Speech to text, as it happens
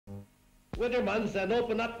winter months and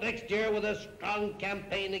open up next year with a strong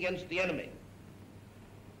campaign against the enemy.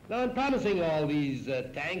 Now, in promising all these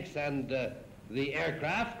tanks and the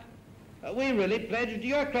aircraft, we really pledged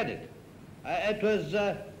your credit. It was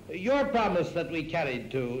your promise that we carried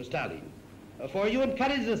to Stalin, for you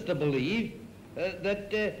encouraged us to believe that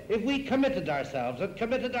if we committed ourselves, and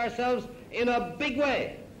committed ourselves in a big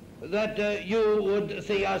way, that you would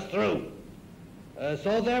see us through.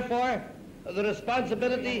 So therefore, the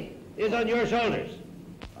responsibility is on your shoulders.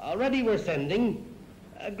 Already we're sending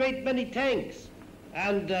a great many tanks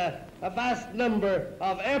and a vast number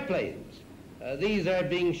of airplanes. These are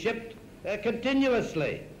being shipped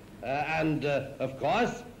continuously. And of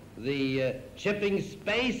course, the shipping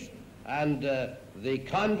space and the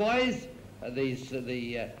convoys,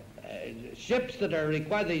 the ships that are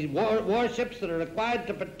required, the warships that are required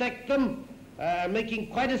to protect them, are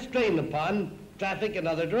making quite a strain upon traffic in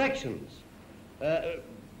other directions.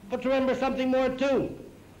 But remember something more too.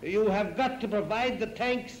 You have got to provide the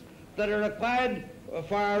tanks that are required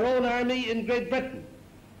for our own army in Great Britain.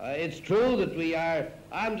 It's true that we are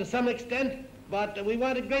armed to some extent, but we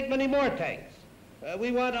want a great many more tanks.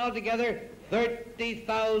 We want altogether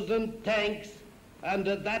 30,000 tanks, and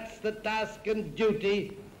that's the task and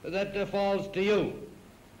duty that falls to you.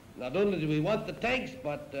 Not only do we want the tanks,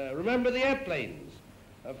 but remember the airplanes.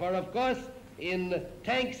 For of course, in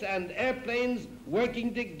tanks and airplanes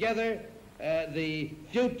working together, the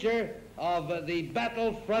future of the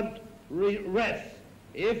battlefront rests.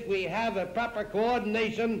 If we have a proper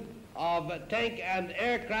coordination of tank and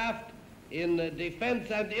aircraft in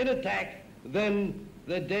defense and in attack, then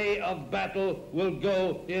the day of battle will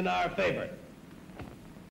go in our favor.